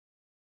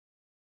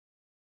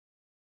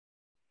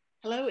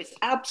Hello, it's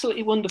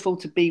absolutely wonderful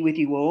to be with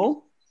you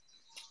all.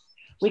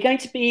 We're going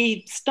to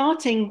be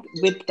starting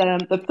with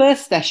the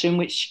first session,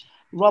 which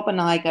Bob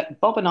and I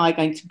are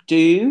going to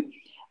do,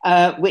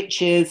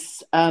 which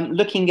is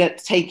looking at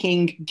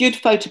taking good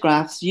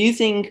photographs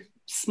using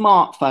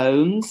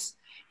smartphones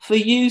for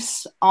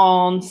use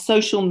on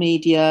social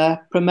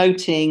media,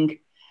 promoting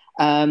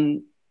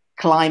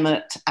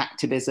climate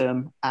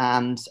activism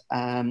and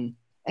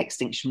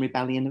Extinction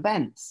Rebellion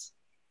events.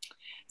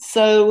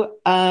 So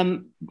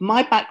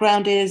my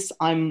background is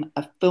I'm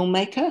a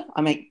filmmaker.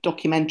 I make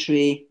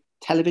documentary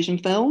television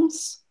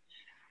films.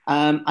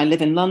 I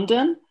live in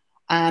London.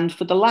 And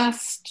for the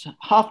last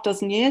half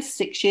dozen years,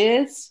 6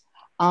 years,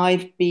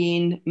 I've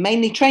been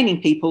mainly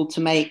training people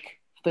to make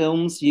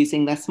films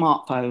using their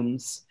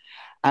smartphones.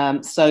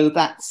 So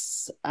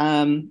that's,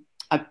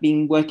 I've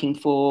been working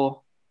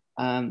for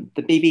the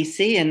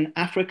BBC in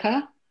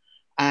Africa,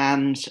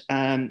 and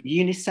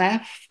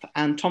UNICEF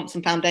and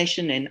Thompson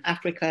Foundation in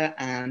Africa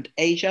and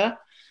Asia.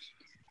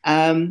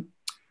 Yeah,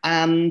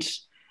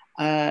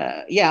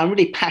 I'm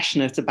really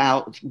passionate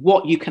about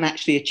what you can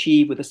actually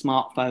achieve with a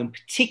smartphone,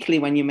 particularly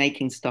when you're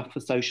making stuff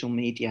for social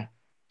media.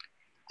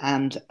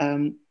 And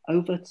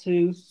over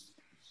to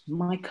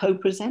my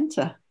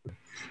co-presenter.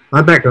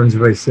 My background is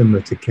very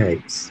similar to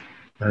Kate's,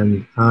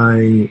 and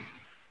I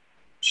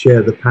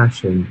share the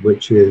passion,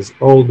 which is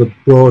all the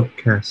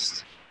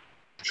broadcast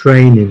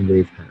training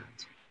we've had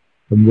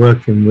and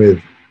working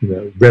with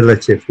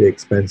relatively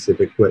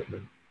expensive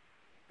equipment.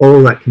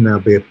 All that can now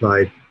be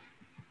applied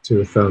to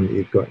the phone that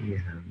you've got in your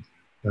hand,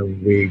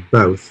 and we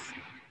both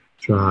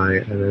try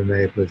and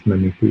enable as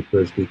many people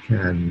as we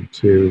can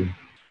to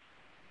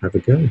have a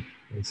go,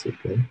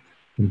 basically.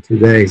 And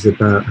today is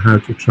about how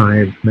to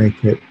try and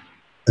make it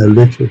a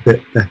little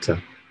bit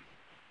better.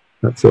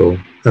 That's all,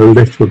 a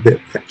little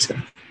bit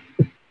better.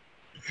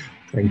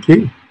 Thank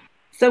you.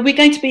 So we're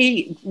going to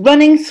be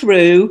running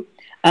through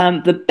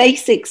the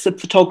basics of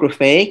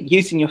photography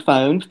using your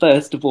phone,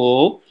 first of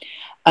all.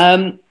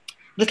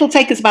 It'll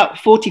take us about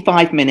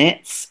 45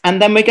 minutes,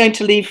 and then we're going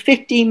to leave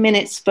 15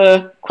 minutes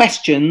for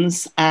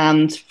questions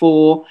and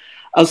for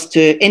us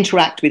to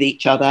interact with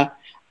each other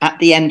at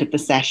the end of the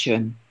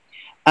session.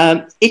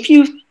 If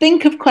you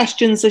think of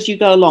questions as you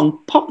go along,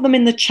 pop them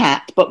in the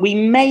chat, but we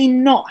may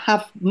not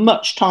have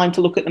much time to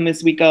look at them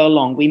as we go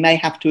along. We may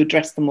have to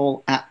address them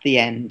all at the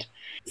end.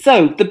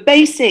 So the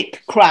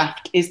basic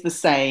craft is the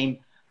same,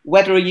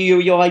 whether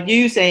you are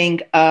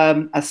using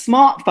a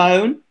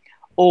smartphone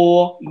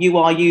or you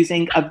are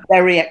using a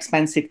very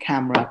expensive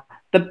camera.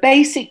 The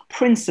basic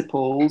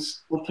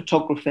principles of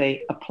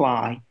photography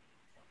apply.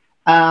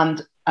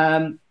 And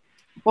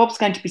Bob's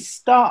going to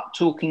start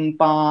talking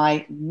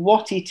by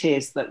what it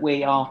is that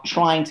we are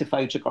trying to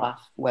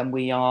photograph when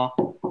we are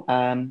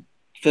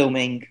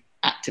filming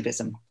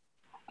activism.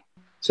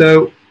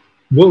 So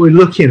what we're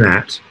looking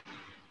at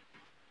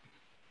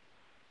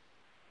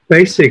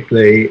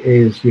basically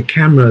is your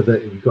camera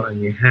that you've got in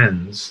your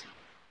hands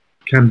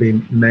can be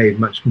made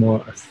much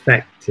more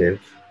effective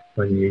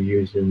when you're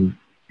using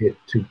it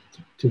to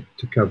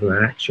cover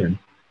an action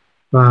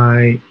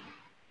by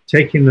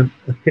taking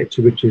a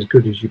picture which is as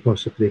good as you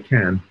possibly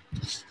can.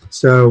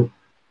 So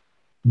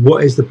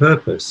what is the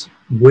purpose?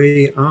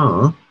 We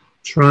are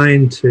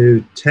trying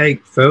to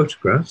take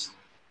photographs,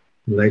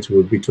 and later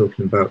we'll be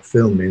talking about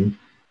filming,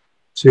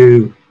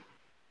 to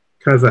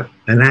cover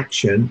an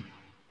action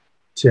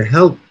to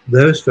help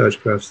those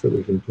photographs that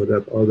we can put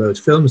up, or those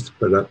films to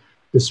put up,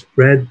 to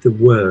spread the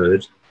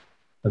word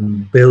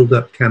and build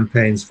up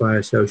campaigns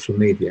via social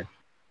media.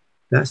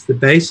 That's the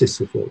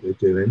basis of what we're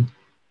doing.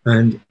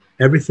 And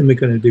everything we're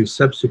going to do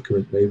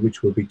subsequently,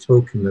 which we'll be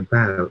talking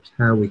about,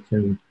 how we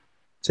can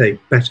take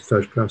better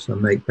photographs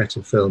and make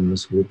better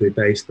films, will be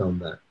based on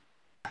that.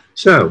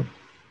 So,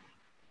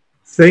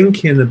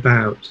 thinking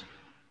about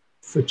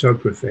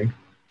photography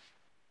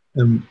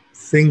and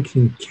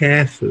thinking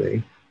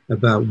carefully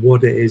about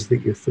what it is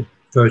that you're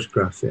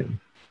photographing.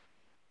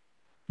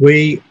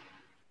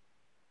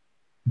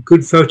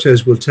 Good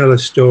photos will tell a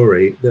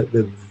story that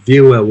the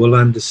viewer will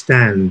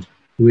understand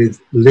with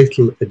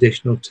little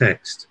additional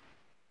text.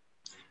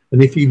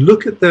 And if you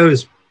look at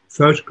those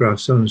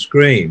photographs on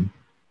screen,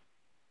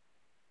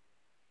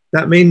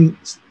 that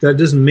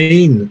doesn't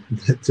mean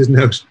that there's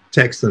no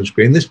text on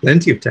screen. There's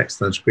plenty of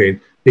text on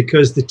screen,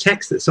 because the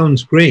text that's on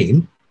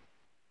screen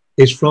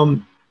is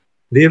from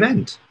the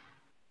event.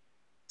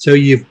 So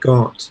you've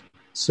got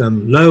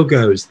some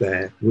logos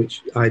there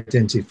which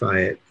identify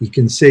it. You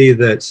can see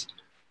that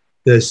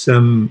there's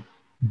some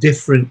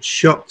different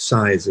shot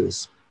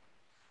sizes.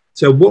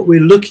 So what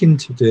we're looking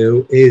to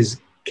do is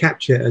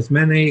capture as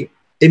many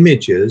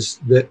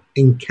images that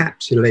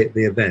encapsulate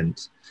the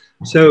event.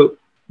 So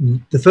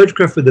the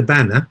photograph of the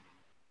banner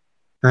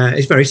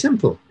is very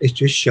simple. It's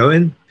just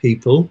showing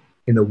people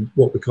in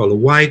what we call a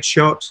wide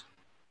shot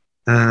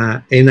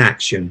in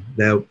action.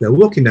 They're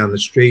walking down the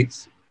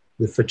streets.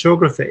 The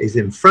photographer is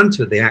in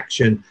front of the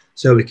action,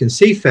 so we can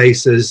see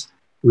faces,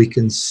 we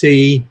can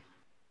see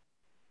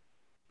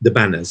the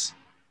banners.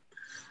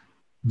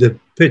 The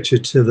picture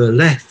to the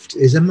left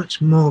is a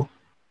much more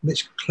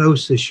much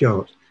closer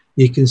shot.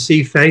 You can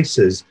see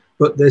faces,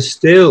 but there's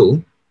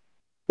still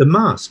the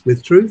mask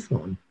with truth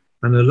on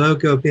and a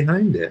logo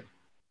behind it.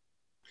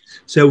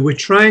 So we're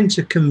trying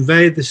to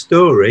convey the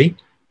story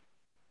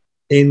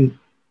in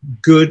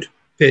good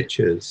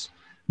pictures.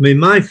 I mean,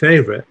 my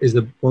favorite is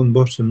the one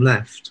bottom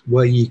left,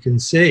 where you can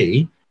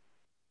see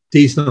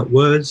these not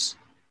words,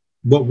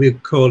 what we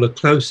call a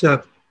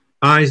close-up,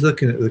 eyes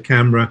looking at the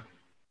camera,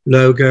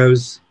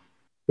 logos,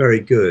 very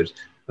good.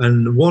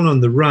 And the one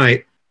on the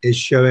right is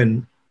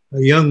showing a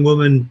young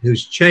woman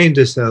who's chained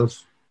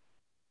herself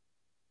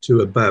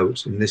to a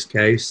boat, in this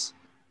case.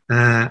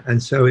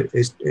 And so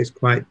it's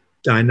quite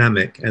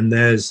dynamic, and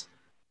there's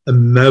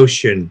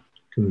emotion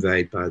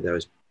conveyed by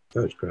those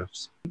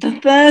photographs.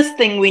 The first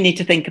thing we need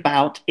to think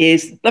about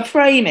is the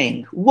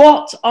framing.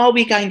 What are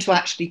we going to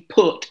actually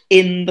put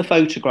in the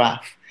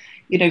photograph?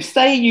 You know,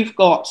 say you've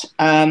got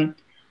a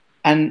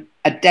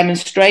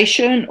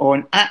demonstration or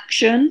an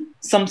action,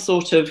 some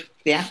sort of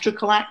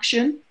theatrical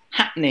action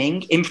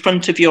happening in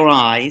front of your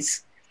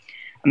eyes.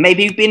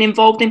 Maybe you've been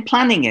involved in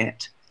planning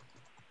it.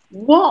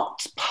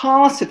 What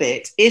part of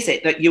it is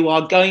it that you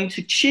are going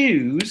to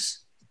choose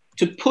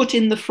to put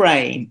in the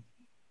frame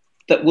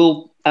that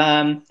will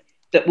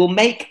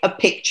make a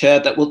picture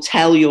that will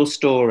tell your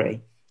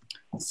story?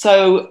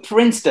 So, for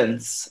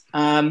instance,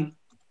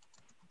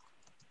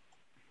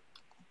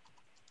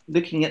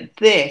 looking at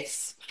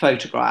this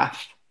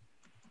photograph,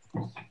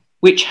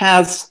 which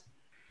has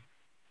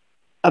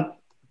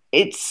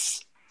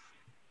it's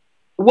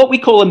what we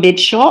call a mid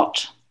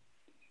shot,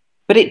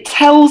 but it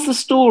tells the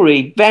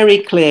story very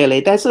clearly.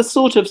 There's a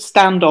sort of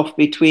standoff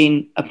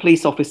between a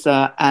police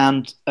officer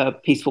and a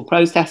peaceful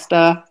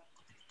protester.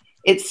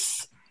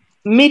 It's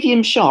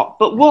medium shot,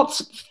 but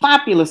what's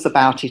fabulous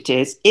about it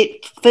is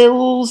it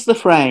fills the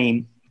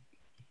frame.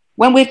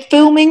 When we're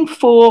filming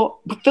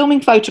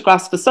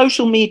photographs for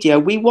social media,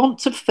 we want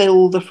to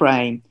fill the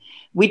frame.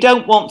 We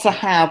don't want to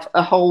have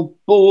a whole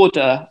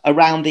border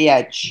around the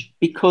edge,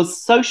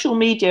 because social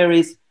media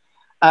is,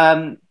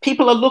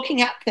 people are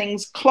looking at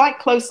things quite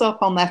close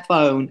up on their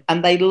phone,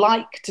 and they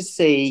like to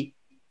see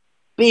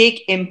big,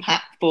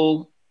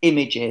 impactful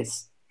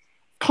images.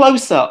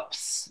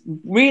 Close-ups,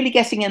 really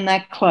getting in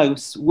there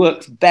close,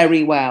 works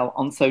very well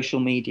on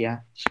social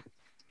media.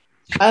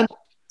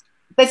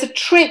 There's a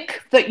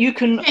trick that you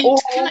can...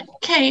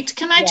 Kate,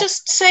 can I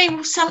just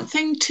say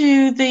something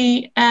to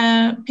the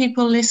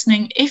people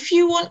listening? If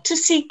you want to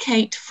see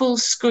Kate full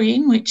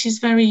screen, which is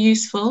very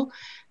useful,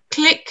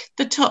 click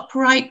the top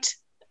right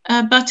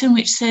button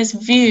which says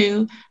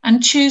View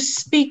and choose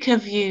Speaker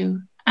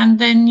View, and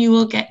then you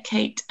will get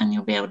Kate and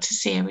you'll be able to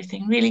see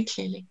everything really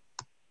clearly.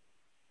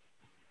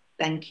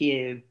 Thank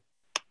you.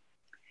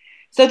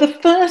 So the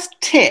first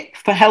tip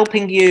for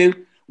helping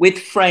you with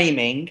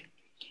framing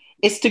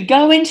is to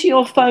go into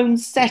your phone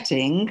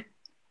setting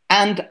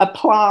and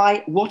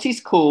apply what is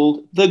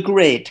called the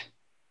grid,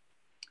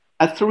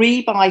 a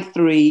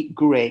 3x3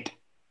 grid.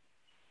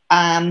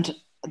 And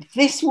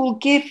this will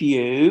give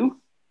you,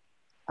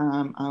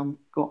 I've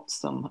got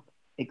some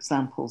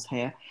examples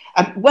here.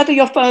 Whether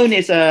your phone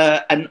is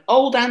an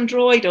old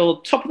Android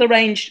or top of the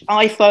range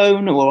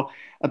iPhone or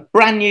a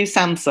brand new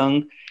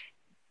Samsung,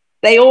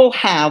 they all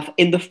have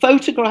in the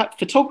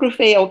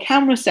photography or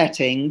camera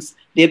settings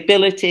the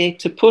ability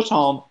to put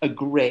on a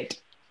grid.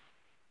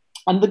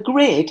 And the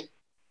grid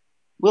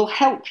will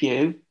help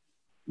you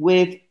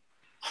with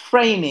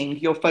framing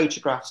your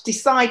photographs,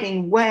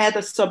 deciding where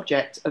the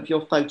subject of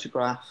your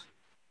photograph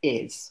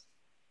is.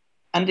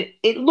 And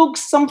it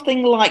looks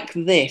something like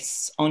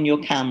this on your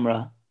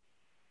camera.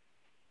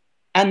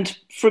 And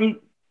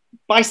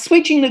by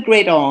switching the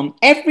grid on,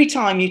 every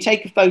time you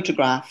take a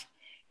photograph,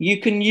 you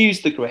can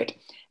use the grid.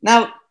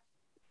 Now,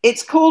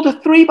 it's called a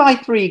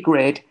 3x3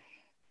 grid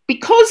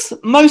because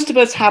most of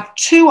us have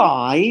two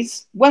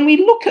eyes. When we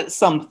look at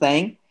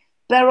something,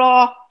 there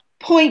are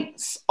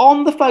points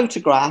on the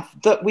photograph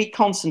that we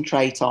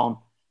concentrate on,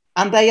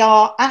 and they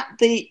are at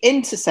the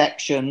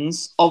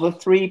intersections of a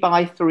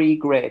 3x3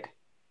 grid.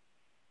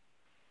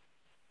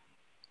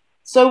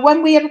 So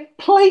when we are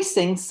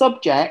placing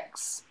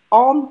subjects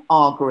on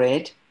our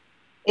grid,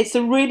 it's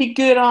a really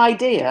good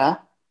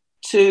idea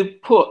to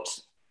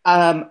put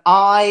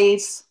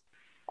eyes,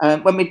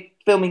 when we're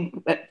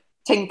filming,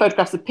 taking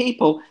photographs of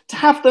people, to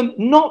have them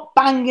not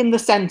bang in the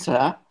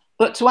center,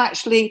 but to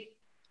actually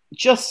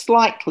just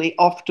slightly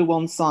off to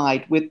one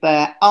side with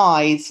their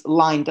eyes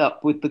lined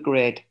up with the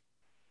grid.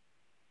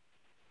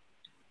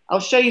 I'll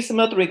show you some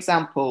other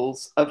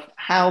examples of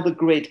how the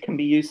grid can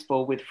be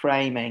useful with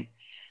framing.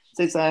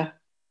 So it's a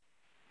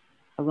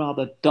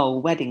rather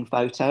dull wedding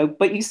photo,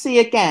 but you see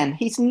again,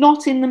 he's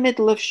not in the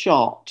middle of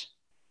shot.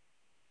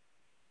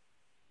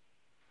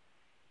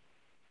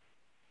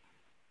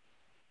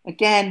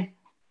 Again,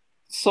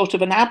 sort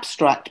of an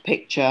abstract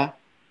picture,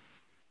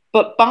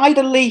 but by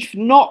the leaf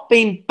not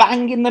being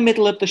bang in the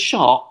middle of the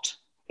shot,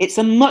 it's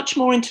a much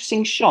more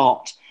interesting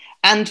shot,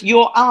 and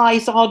your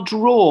eyes are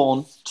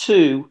drawn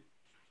to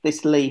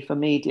this leaf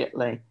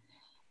immediately.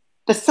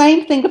 The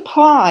same thing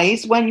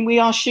applies when we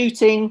are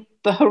shooting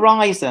the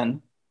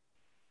horizon.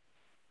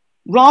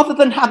 rather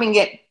than having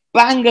it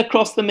bang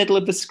across the middle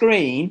of the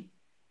screen,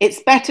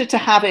 it's better to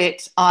have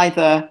it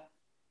either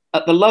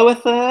at the lower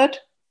third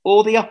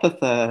or the upper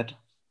third.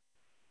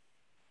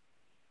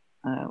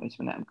 Wait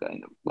a minute, I'm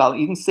going. Well,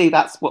 you can see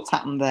that's what's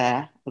happened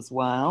there as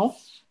well.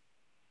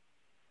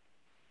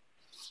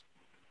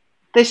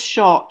 This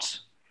shot,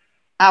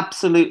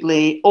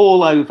 absolutely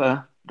all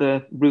over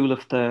the rule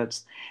of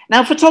thirds.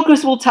 Now,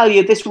 photographers will tell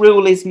you this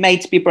rule is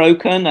made to be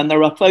broken, and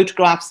there are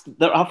photographs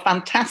that are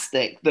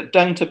fantastic that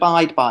don't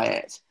abide by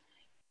it.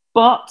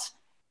 But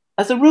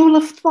as a rule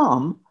of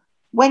thumb,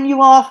 when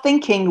you are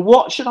thinking,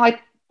 what should I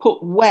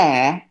put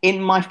where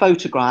in my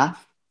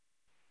photograph?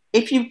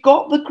 If you've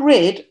got the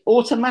grid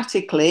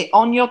automatically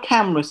on your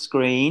camera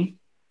screen,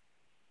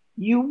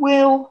 you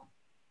will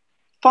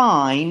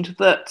find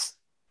that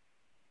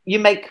you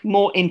make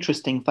more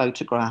interesting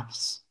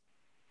photographs.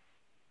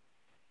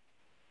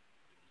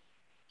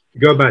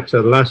 Go back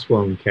to the last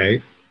one,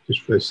 Kate,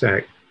 just for a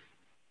sec.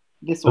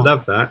 This one. I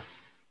love that.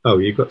 Oh,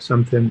 you got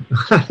something?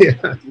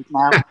 Yeah.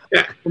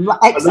 Now,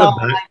 exile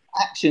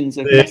actions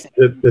of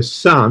the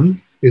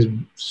sun is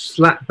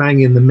slap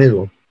bang in the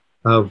middle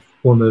of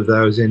one of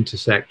those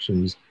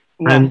intersections,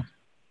 yeah.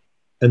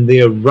 and the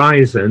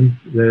horizon,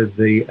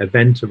 the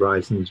event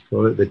horizon, as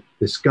call it,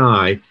 the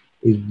sky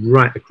is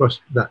right across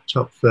that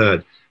top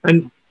third,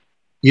 and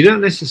you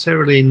don't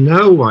necessarily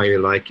know why you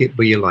like it,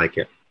 but you like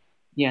it.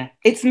 Yeah,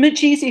 it's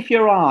much easier for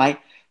your eye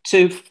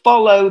to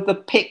follow the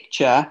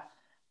picture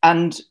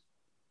and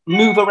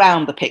move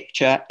around the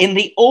picture in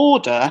the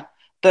order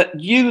that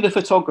you, the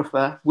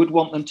photographer, would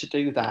want them to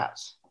do that.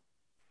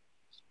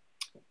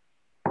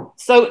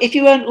 So if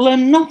you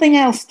learn nothing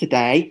else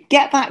today,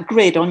 get that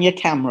grid on your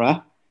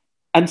camera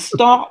and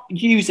start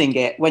using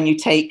it when you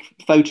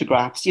take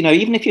photographs. You know,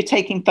 even if you're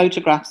taking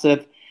photographs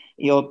of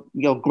your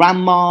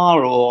grandma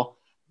or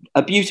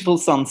a beautiful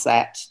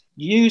sunset,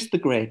 use the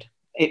grid.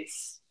 It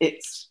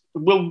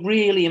will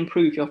really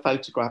improve your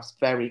photographs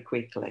very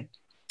quickly.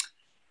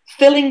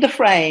 Filling the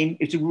frame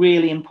is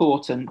really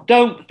important.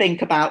 Don't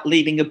think about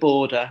leaving a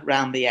border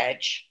around the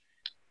edge.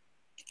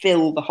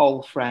 Fill the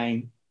whole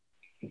frame.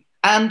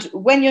 And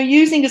when you're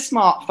using a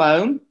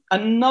smartphone,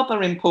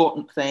 another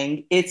important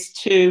thing is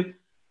to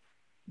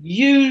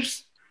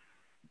use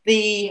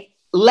the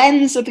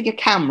lens of your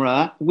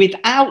camera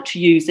without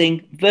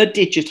using the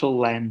digital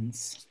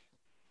lens.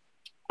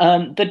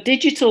 The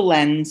digital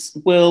lens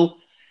will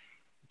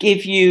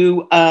give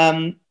you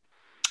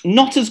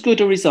not as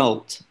good a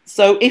result.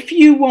 So if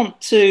you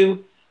want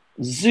to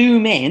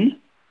zoom in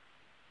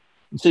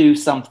to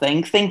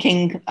something,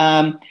 thinking,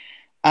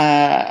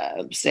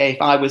 say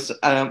if I was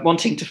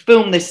wanting to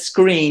film this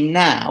screen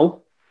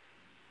now,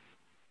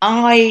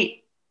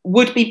 I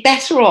would be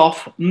better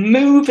off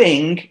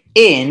moving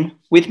in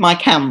with my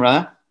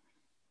camera,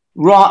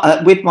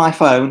 with my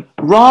phone,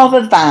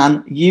 rather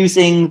than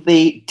using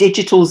the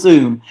digital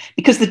zoom,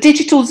 because the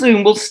digital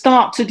zoom will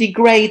start to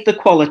degrade the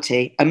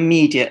quality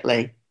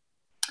immediately.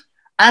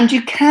 And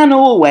you can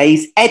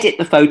always edit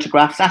the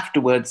photographs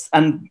afterwards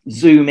and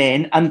zoom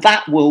in, and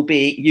that will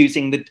be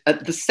using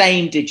the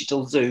same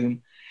digital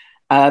zoom,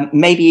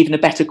 maybe even a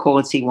better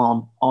quality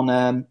one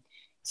on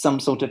some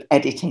sort of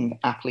editing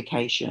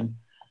application.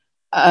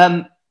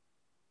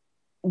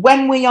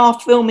 When we are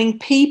filming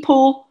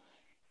people,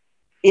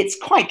 it's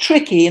quite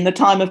tricky in the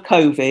time of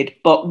COVID,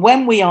 but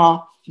when we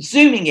are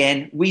zooming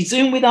in, we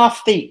zoom with our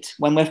feet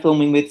when we're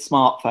filming with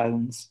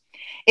smartphones.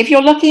 If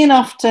you're lucky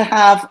enough to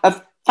have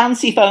a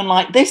fancy phone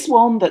like this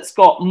one that's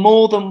got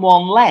more than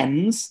one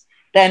lens,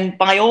 then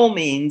by all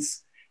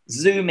means,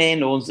 zoom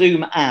in or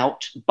zoom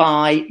out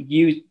by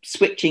you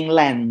switching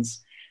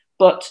lens.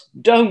 But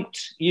don't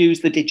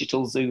use the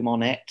digital zoom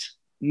on it.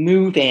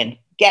 Move in,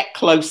 get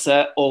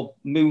closer, or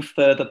move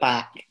further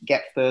back,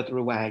 get further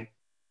away.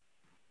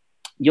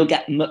 You'll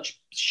get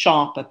much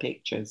sharper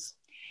pictures.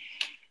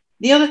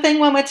 The other thing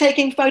when we're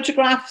taking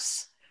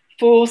photographs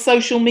for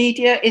social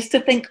media is to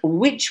think,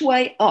 which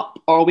way up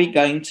are we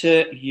going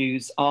to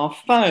use our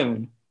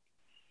phone?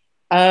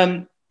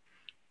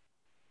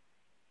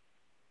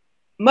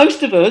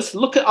 Most of us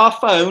look at our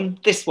phone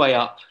this way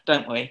up,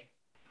 don't we?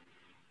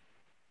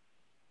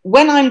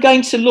 When I'm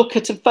going to look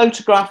at a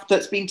photograph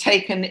that's been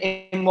taken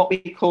in what we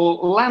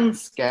call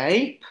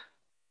landscape,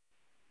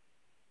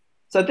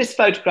 so this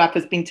photograph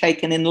has been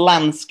taken in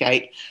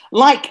landscape,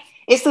 like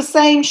it's the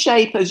same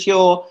shape as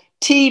your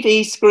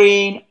TV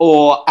screen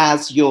or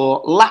as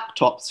your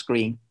laptop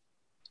screen.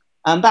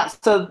 And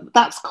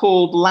that's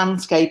called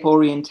landscape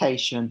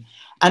orientation,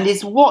 and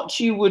is what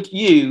you would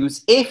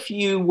use if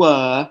you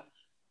were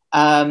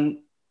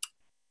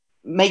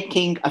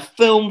making a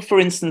film, for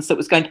instance, that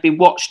was going to be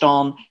watched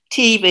on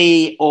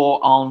TV or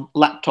on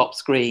laptop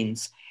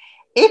screens.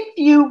 If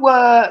you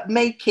were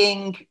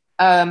making,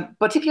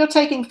 but if you're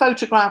taking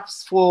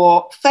photographs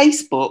for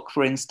Facebook,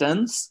 for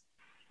instance,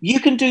 you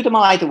can do them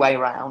either way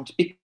around,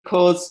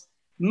 because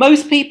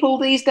most people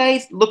these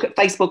days look at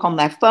Facebook on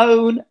their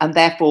phone, and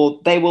therefore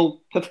they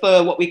will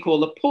prefer what we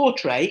call a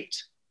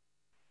portrait,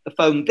 the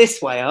phone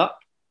this way up.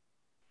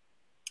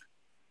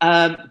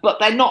 but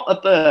they're not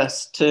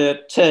averse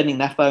to turning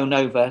their phone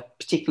over,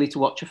 particularly to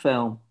watch a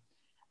film.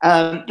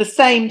 The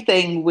same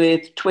thing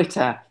with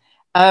Twitter.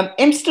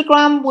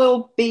 Instagram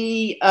will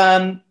be,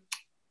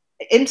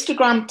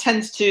 Instagram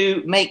tends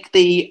to make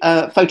the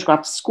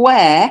photograph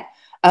square,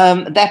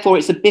 therefore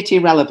it's a bit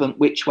irrelevant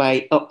which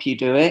way up you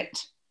do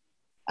it,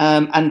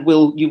 and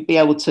you'll be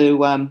able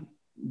to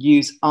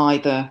use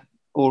either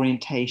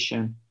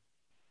orientation.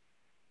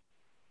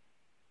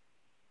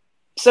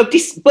 So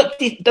but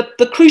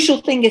the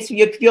crucial thing is,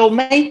 if you're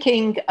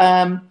making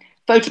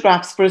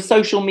photographs for a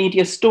social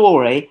media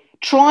story,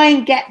 try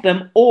and get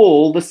them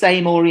all the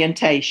same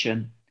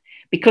orientation,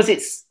 because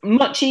it's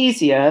much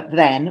easier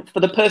then for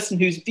the person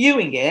who's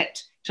viewing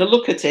it to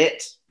look at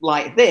it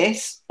like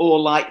this or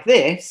like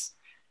this,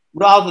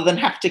 rather than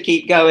have to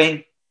keep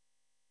going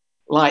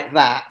like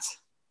that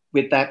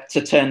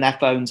to turn their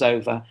phones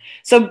over.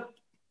 So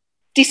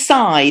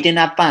decide in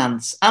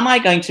advance, am I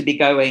going to be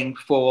going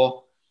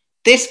for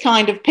this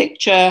kind of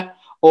picture,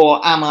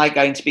 or am I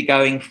going to be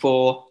going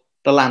for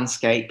the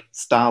landscape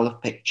style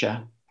of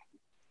picture?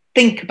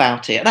 Think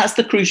about it. That's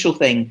the crucial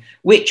thing.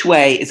 Which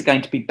way is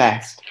going to be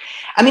best?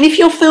 I mean, if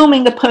you're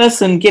filming a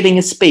person giving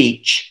a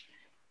speech,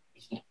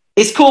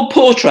 it's called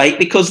portrait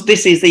because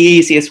this is the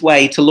easiest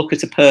way to look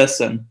at a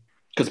person,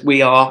 because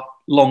we are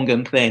long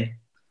and thin.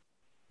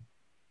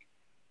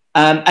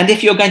 And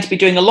if you're going to be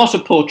doing a lot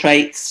of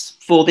portraits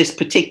for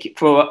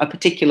a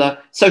particular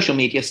social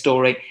media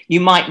story, you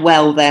might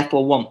well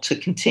therefore want to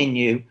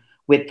continue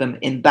with them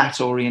in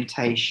that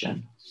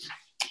orientation.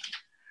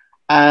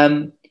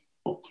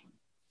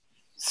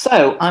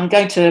 So I'm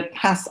going to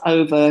pass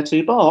over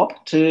to Bob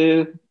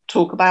to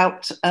talk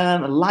about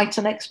light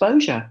and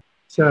exposure.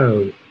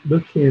 So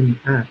looking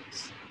at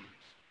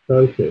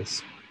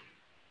focus,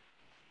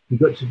 you've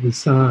got to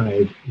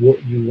decide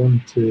what you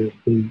want to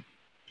be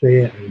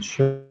clear and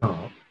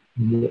sharp,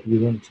 and what you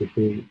want to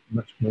be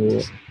much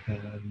more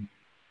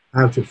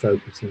out of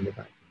focus in the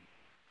background.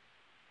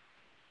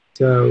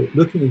 So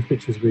looking at the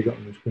pictures we got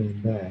on the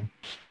screen there,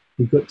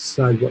 you've got to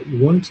decide what you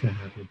want to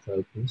have in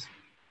focus.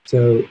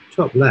 So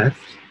top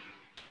left,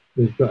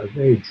 we've got a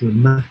very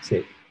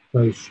dramatic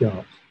close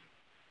shot,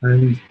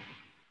 and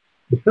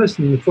the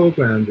person in the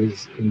foreground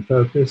is in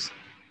focus,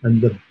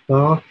 and the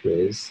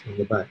Barclays in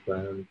the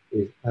background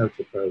is out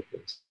of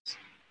focus.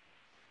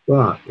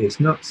 But it's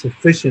not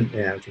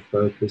sufficiently out of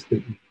focus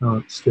that you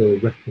can't still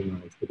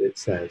recognize what it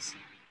says.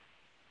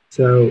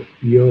 So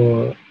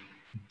you're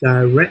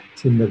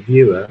directing the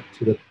viewer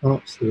to the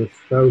parts of the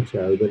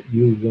photo that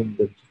you want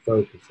them to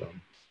focus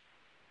on.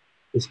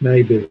 This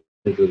may be the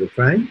middle of the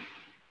frame,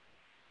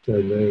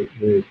 so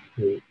the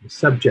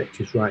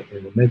subject is right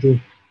in the middle,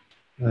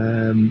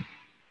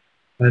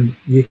 and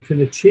you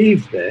can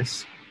achieve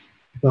this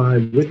by,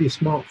 with your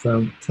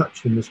smartphone,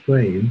 touching the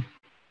screen,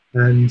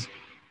 and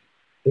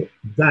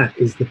that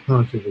is the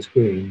part of the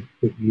screen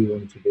that you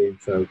want to be in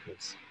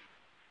focus.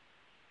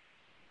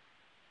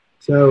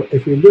 So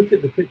if we look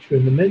at the picture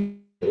in the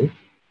middle,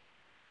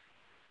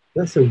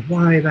 that's a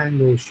wide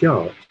angle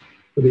shot,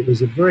 but it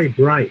was a very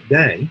bright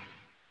day,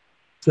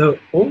 so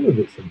all of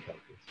it's in focus.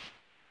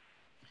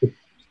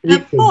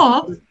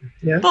 Bob,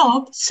 yeah?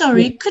 Bob,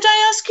 sorry, yeah. Could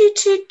I ask you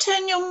to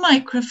turn your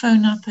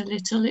microphone up a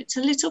little? It's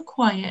a little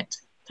quiet.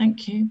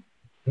 Thank you.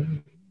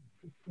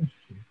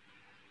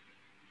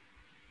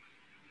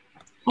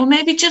 Or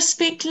maybe just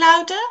speak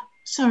louder?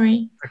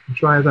 Sorry. I can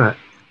try that.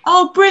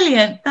 Oh,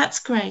 brilliant. That's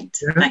great.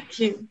 Yeah. Thank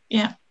you.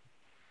 Yeah.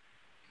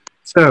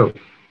 So,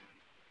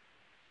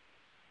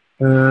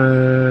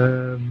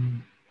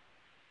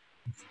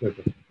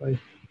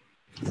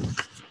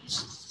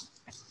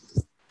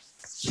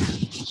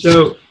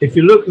 so if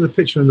you look at the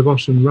picture on the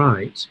bottom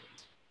right,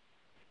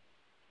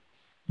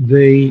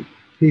 the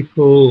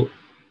people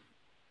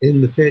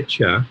in the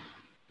picture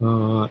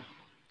are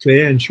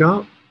clear and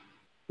sharp,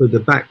 but the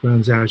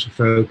background's out of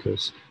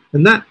focus.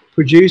 And that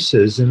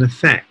produces an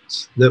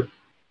effect that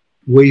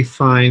we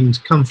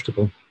find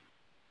comfortable.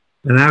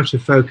 An out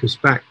of focus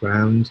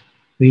background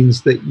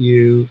means that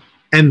you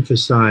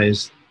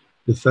emphasize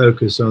the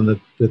focus on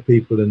the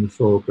people in the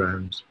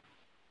foreground.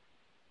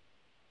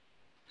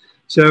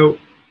 So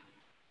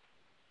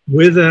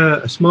with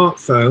a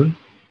smartphone,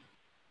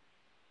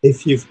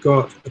 if you've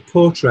got a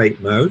portrait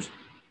mode,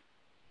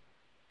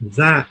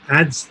 that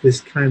adds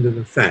this kind of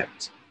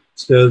effect,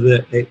 so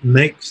that it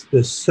makes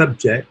the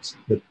subject,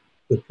 the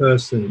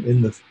person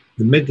in the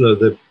middle of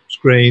the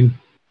screen,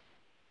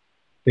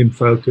 in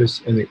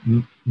focus, and it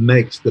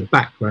makes the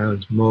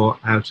background more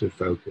out of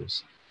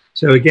focus.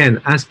 So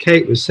again, as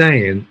Kate was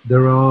saying,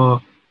 there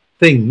are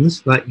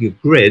things like your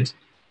grid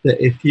that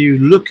if you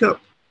look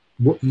up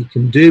what you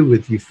can do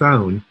with your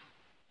phone,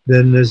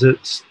 then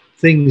there's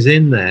things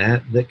in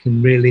there that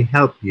can really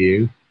help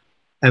you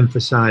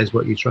emphasize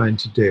what you're trying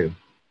to do.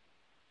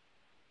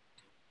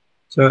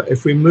 So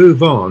if we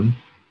move on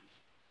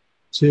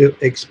to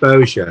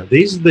exposure,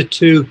 these are the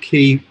two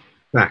key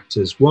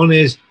factors. One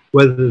is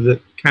whether the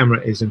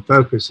camera is in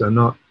focus or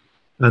not,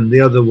 and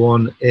the other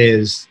one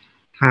is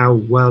how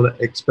well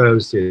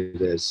exposed it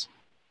is.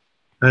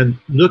 And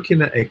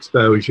looking at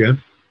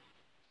exposure,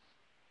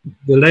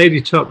 the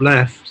lady top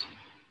left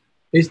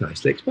is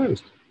nicely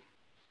exposed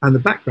and the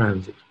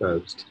background's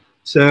exposed.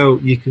 So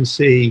you can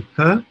see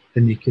her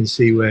and you can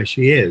see where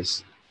she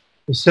is.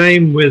 The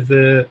same with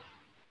the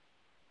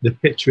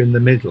picture in the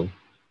middle.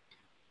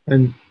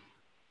 And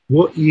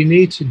what you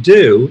need to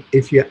do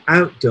if you're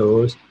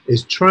outdoors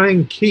is try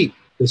and keep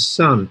the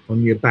sun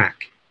on your back.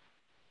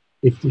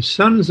 If the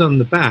sun's on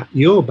the back,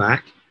 your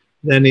back,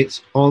 then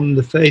it's on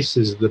the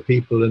faces of the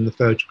people in the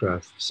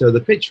photograph. So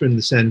the picture in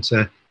the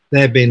center,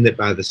 they're being lit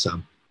by the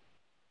sun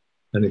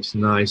and it's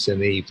nice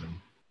and even.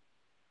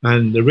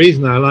 And the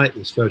reason I like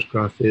this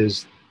photograph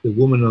is the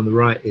woman on the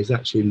right is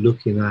actually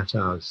looking at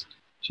us.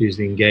 She's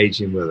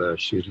engaging with us.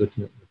 She's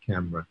looking at the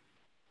camera.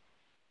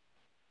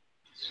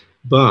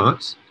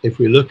 But if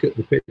we look at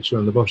the picture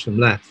on the bottom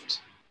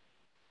left,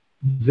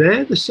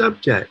 there the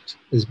subject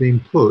has been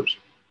put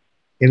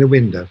in a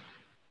window.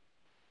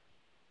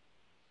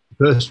 The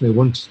person who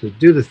wanted to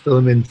do the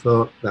filming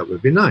thought that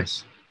would be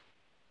nice.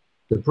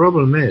 The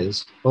problem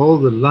is all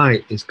the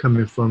light is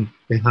coming from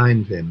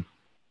behind him.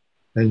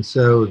 And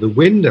so the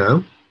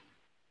window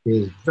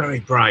is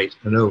very bright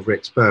and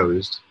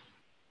overexposed.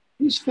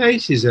 His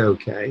face is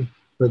okay,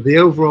 but the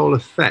overall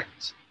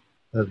effect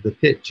of the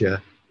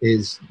picture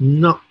is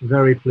not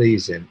very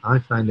pleasing. I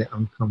find it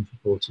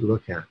uncomfortable to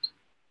look at.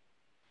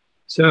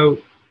 So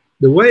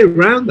the way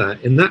around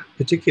that in that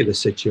particular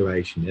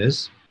situation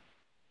is,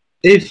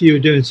 if you're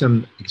doing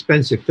some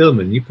expensive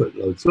filming, you put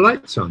loads of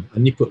lights on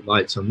and you put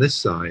lights on this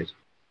side.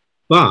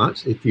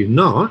 But if you're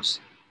not,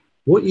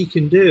 what you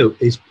can do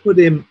is put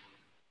him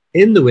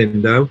in the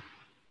window,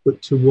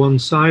 but to one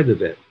side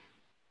of it,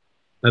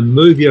 and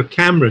move your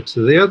camera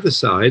to the other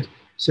side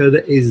so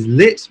that it's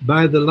lit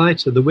by the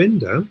light of the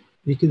window.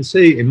 You can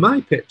see in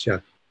my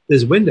picture,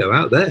 there's a window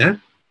out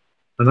there,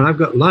 and I've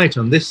got light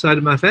on this side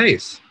of my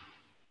face.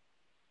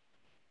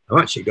 I've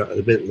actually got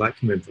a bit of light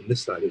coming from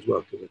this side as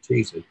well because I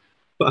teased it,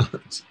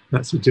 but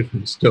that's a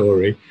different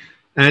story.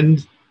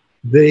 And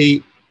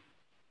you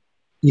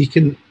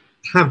can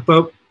have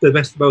both, the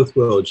best of both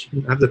worlds.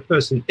 You can have the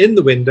person in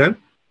the window,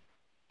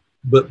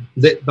 but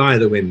lit by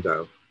the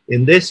window.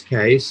 In this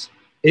case,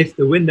 if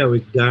the window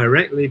is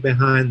directly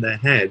behind their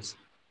heads,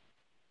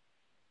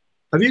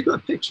 have you got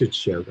a picture to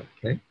show that,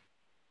 Kate?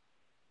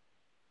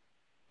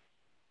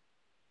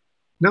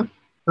 No?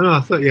 Oh, no,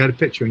 I thought you had a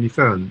picture on your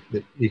phone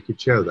that you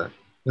could show that.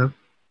 No?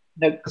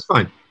 No. That's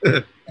fine.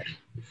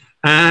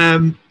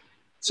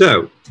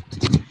 So.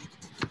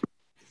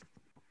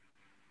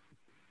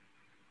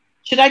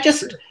 Should I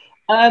just,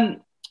 to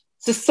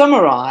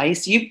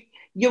summarize,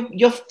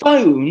 your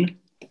phone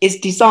is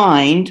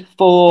designed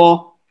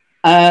for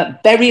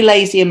very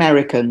lazy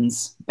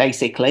Americans,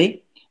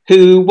 basically,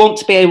 who want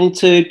to be able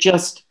to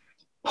just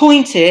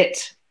point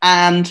it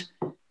and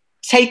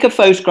take a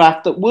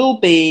photograph that will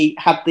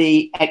have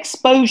the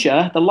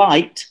exposure, the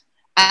light,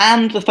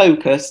 and the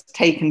focus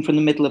taken from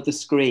the middle of the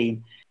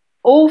screen.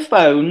 All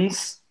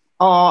phones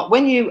are,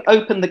 when you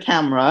open the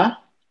camera,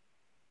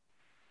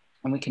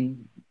 and we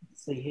can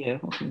see here,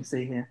 what can you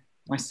see here?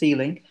 My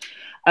ceiling.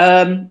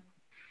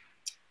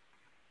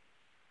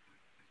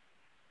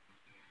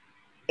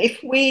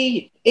 It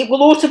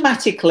will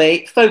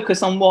automatically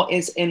focus on what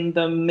is in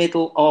the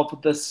middle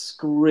of the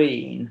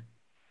screen.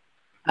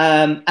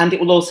 And it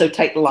will also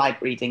take the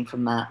live reading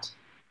from that.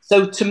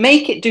 So to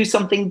make it do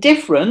something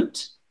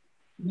different,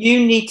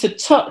 you need to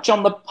touch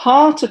on the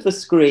part of the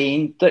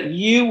screen that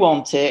you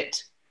want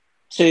it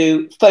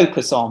to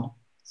focus on.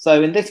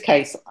 So in this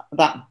case,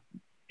 that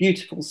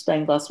beautiful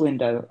stained glass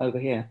window over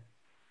here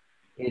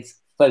is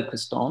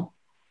focused on.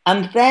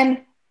 And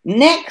then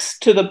next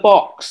to the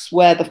box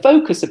where the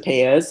focus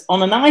appears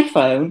on an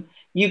iPhone,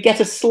 you get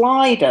a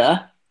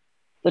slider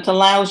that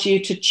allows you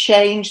to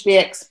change the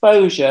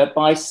exposure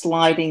by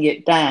sliding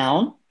it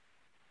down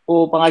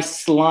or by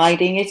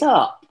sliding it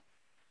up.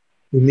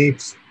 You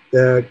need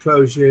to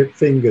close your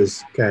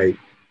fingers, Kate,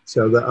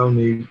 so that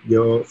only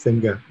your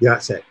finger,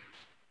 that's it.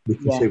 We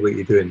can see what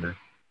you're doing there.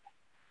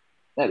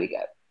 There we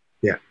go.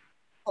 Yeah.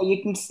 So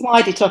you can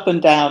slide it up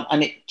and down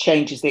and it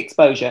changes the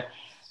exposure.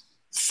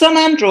 Some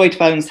Android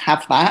phones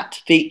have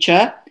that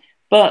feature,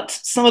 but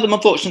some of them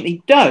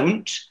unfortunately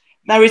don't.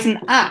 There is an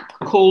app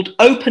called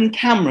Open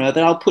Camera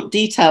that I'll put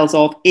details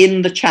of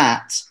in the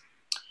chat,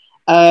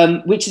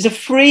 which is a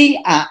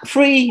free app,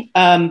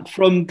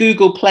 from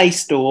Google Play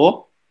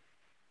Store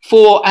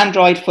for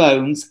Android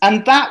phones.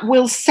 And that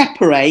will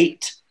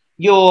separate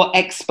your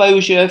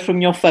exposure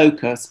from your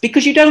focus,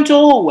 because you don't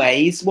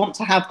always want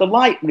to have the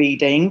light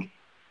reading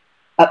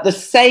at the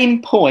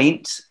same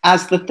point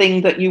as the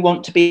thing that you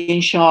want to be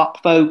in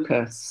sharp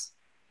focus.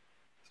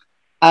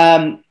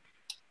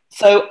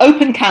 So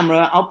Open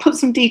Camera, I'll put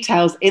some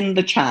details in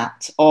the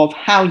chat of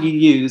how you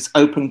use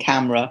Open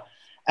Camera.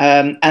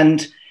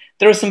 And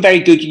there are some very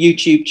good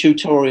YouTube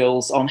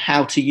tutorials on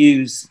how to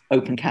use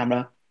Open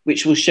Camera,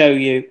 which will show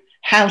you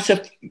how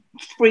to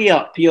free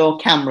up your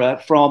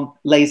camera from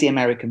lazy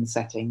American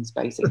settings,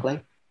 basically.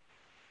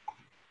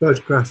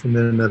 Photographing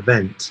an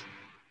event.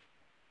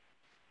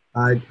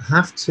 I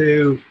have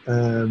to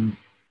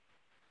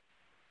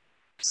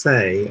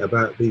say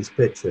about these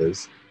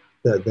pictures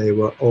that they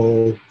were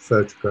all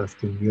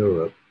photographed in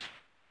Europe,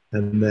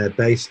 and they're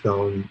based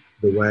on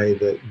the way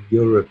that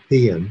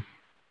European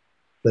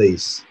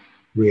police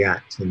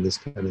react in this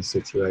kind of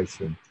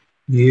situation.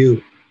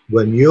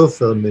 When you're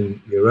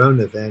filming your own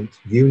event,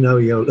 you know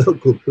your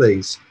local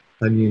police,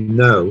 and you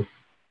know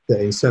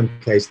that in some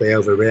case they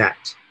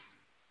overreact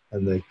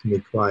and they can be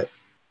quite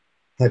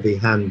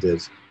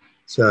heavy-handed.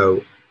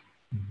 So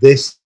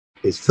this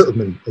is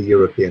filming a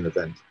European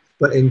event.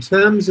 But in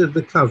terms of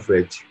the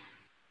coverage,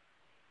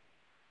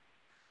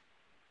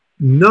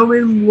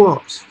 knowing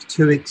what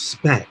to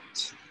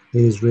expect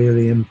is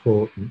really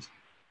important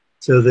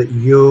so that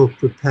you're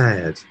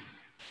prepared.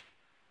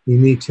 You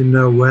need to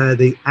know where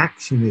the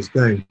action is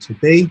going to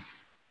be,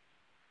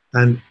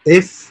 and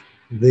if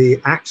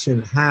the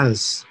action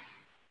has,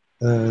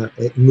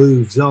 it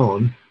moves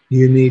on,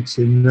 you need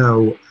to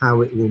know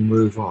how it will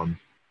move on.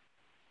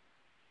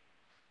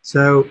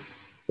 So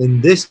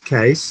in this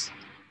case,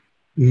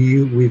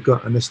 we've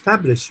got an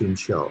establishing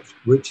shot,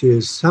 which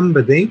is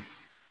somebody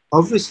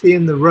obviously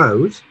in the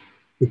road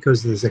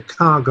because there's a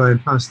car going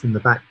past in the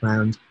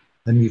background,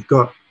 and you've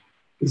got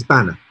this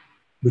banner,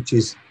 which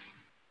is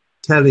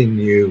telling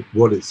you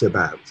what it's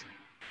about.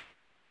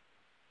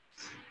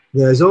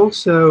 There's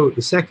also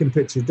the second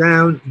picture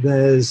down,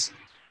 there's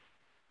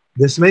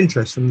some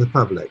interest from the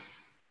public.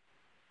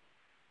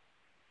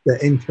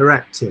 They're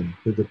interacting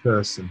with the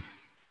person.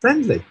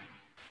 Friendly,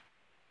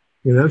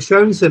 you know,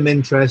 showing some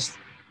interest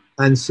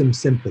and some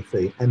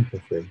sympathy,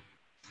 empathy.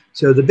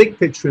 So the big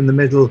picture in the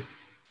middle,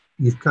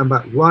 you've come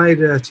back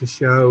wider to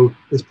show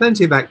there's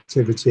plenty of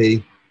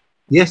activity.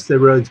 Yes, the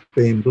road's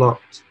being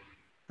blocked.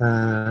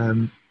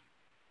 But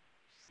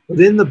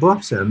in the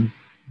bottom,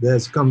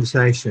 there's a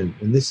conversation.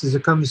 And this is a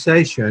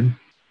conversation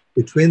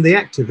between the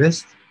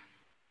activist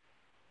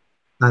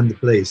and the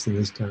police in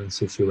this kind of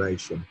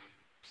situation.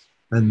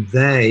 And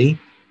they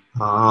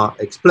are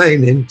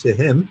explaining to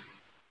him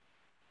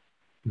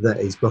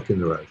that he's blocking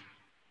the road.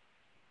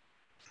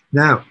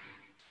 Now,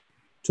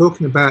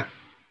 talking about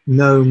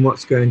knowing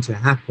what's going to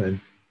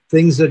happen,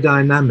 things are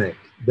dynamic,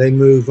 they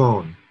move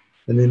on.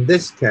 And in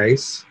this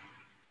case,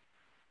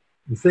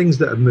 the things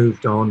that have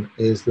moved on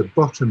is the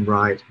bottom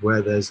right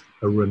where there's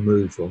a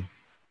removal.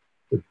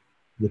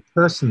 The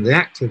person, the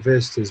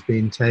activist, has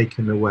been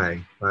taken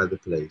away by the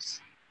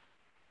police.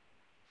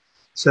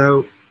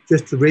 So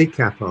just to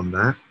recap on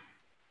that,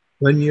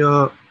 when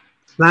you're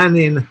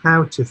planning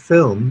how to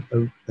film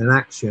an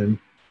action,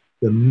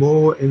 the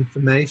more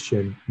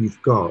information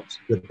you've got,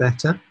 the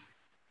better.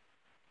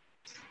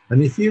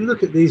 And if you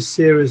look at these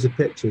series of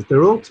pictures,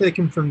 they're all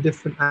taken from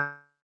different.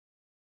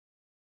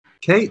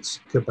 Kate's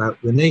about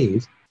the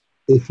need.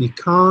 If you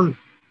can't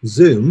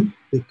zoom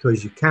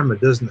because your camera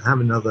doesn't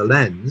have another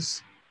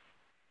lens,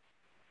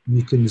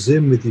 you can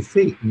zoom with your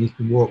feet and you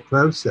can walk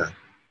closer.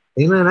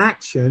 In an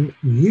action,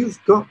 you've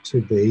got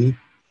to be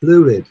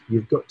fluid.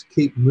 You've got to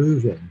keep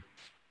moving.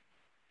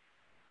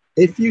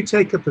 If you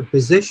take up a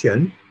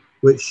position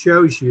which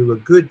shows you a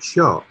good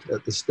shot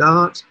at the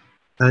start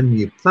and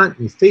you plant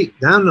your feet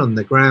down on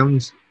the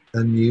ground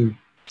and you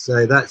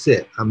say, that's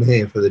it, I'm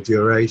here for the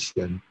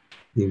duration,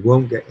 you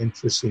won't get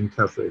interesting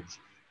coverage.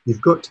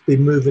 You've got to be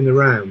moving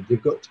around.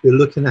 You've got to be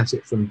looking at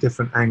it from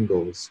different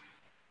angles.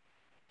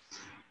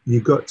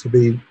 You've got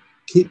to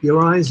keep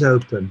your eyes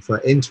open for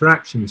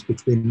interactions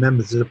between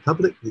members of the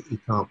public that you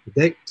can't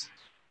predict.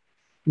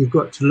 You've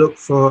got to look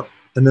for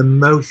an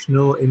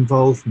emotional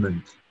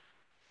involvement.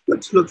 You've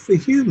got to look for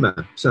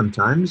humor.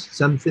 Sometimes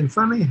something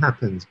funny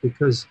happens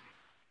because,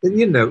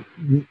 you know,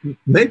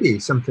 maybe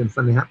something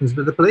funny happens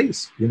with the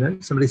police. You know,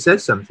 somebody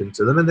says something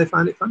to them and they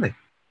find it funny.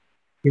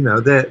 You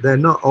know, they're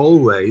not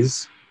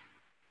always,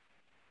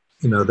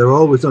 you know, they're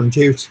always on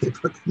duty,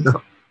 but they're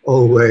not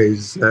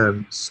always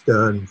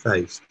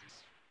stern-faced.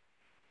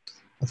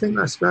 I think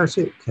that's about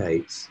it,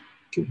 Kate.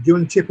 Do you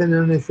want to chip in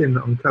anything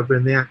on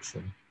covering the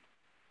action?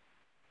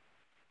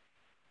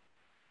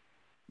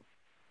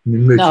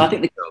 No, I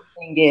think the key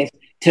thing is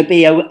to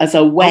be as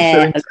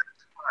aware as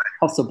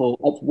possible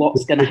of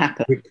what's going to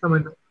happen.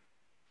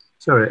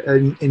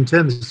 Sorry, in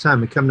terms of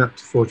time, we're coming up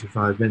to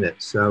 45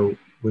 minutes, so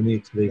we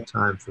need to leave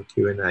time for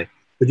Q&A. But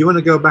do you want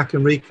to go back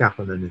and recap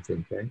on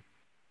anything, Kate?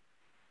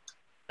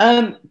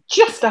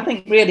 Just, I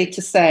think, really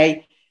to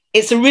say,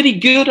 it's a really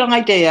good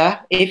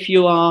idea if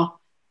you are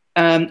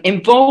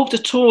involved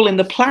at all in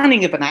the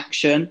planning of an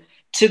action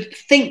to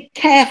think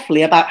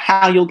carefully about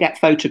how you'll get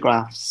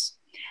photographs.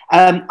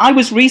 I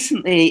was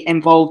recently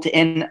involved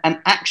in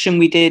an action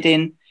we did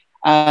in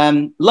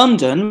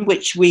London,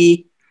 which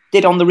we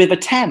did on the River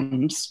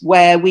Thames,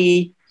 where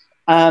we,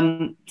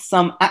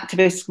 some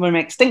activists from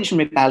Extinction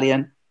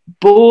Rebellion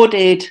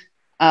boarded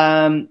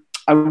a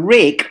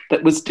rig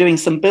that was doing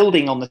some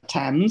building on the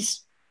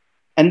Thames,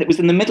 and it was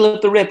in the middle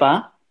of the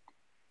river.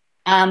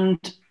 And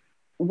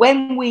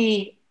when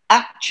we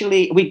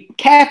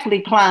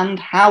carefully planned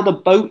how the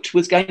boat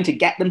was going to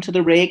get them to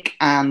the rig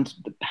and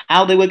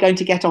how they were going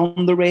to get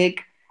on the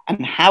rig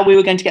and how we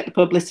were going to get the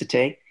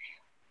publicity.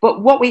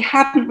 But what we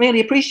hadn't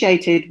really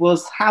appreciated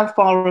was how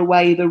far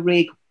away the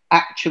rig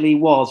actually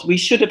was. We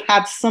should have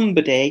had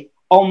somebody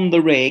on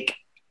the rig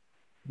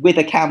with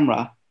a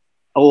camera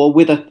or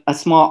with a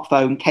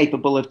smartphone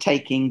capable of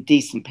taking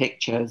decent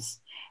pictures.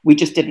 We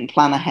just didn't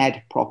plan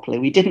ahead properly.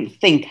 We didn't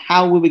think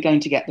how we were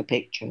going to get the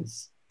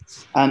pictures.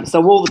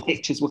 So all the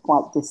pictures were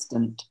quite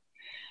distant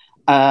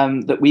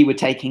that we were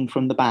taking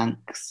from the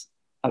banks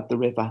of the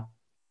river.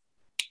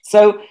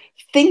 So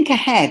think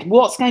ahead.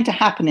 What's going to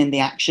happen in the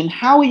action?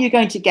 How are you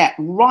going to get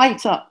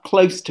right up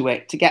close to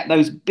it to get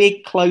those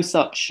big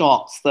close-up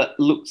shots that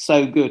look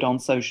so good on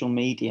social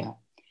media?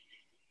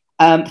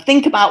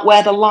 Think about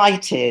where the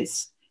light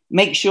is.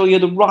 Make sure you're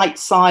the right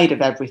side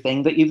of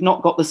everything, that you've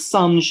not got the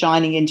sun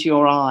shining into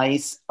your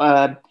eyes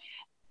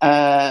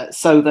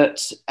so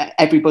that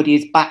everybody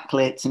is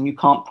backlit and you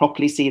can't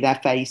properly see their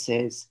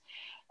faces.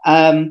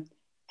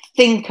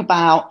 Think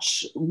about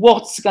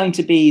what's going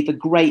to be the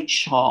great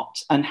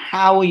shot and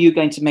how are you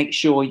going to make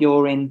sure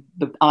you're in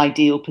the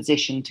ideal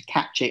position to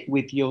catch it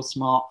with your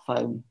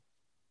smartphone.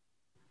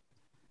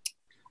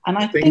 And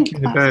I think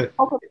that's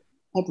probably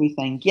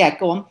everything. Yeah,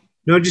 go on.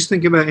 No, just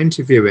think about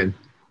interviewing.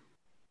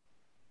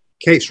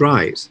 Kate's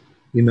right.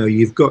 You know,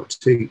 you've got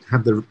to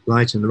have the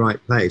light in the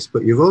right place,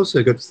 but you've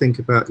also got to think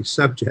about your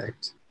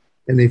subject.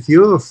 And if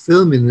you're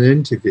filming an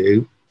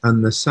interview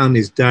and the sun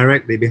is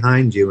directly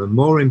behind you, and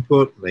more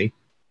importantly,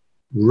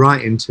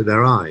 right into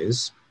their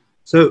eyes,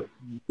 so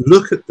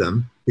look at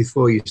them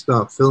before you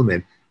start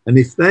filming. And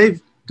if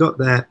they've got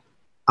their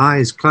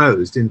eyes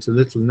closed into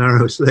little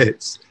narrow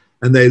slits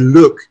and they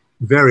look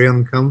very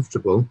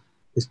uncomfortable,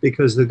 it's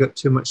because they've got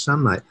too much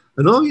sunlight.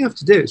 And all you have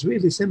to do, it's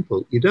really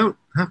simple. You don't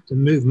have to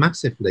move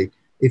massively.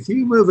 If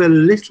you move a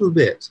little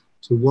bit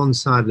to one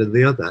side or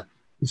the other,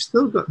 you've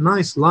still got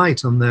nice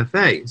light on their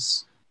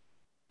face,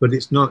 but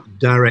it's not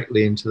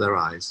directly into their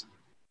eyes.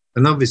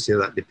 And obviously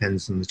that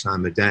depends on the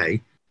time of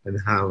day and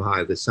how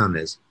high the sun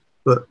is.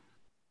 But,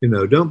 you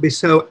know, don't be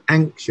so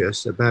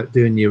anxious about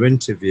doing your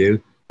interview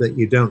that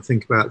you don't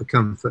think about the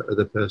comfort of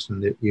the person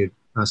that you're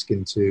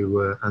asking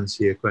to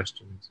answer your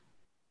questions.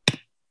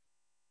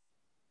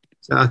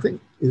 So I think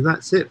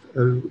that's it.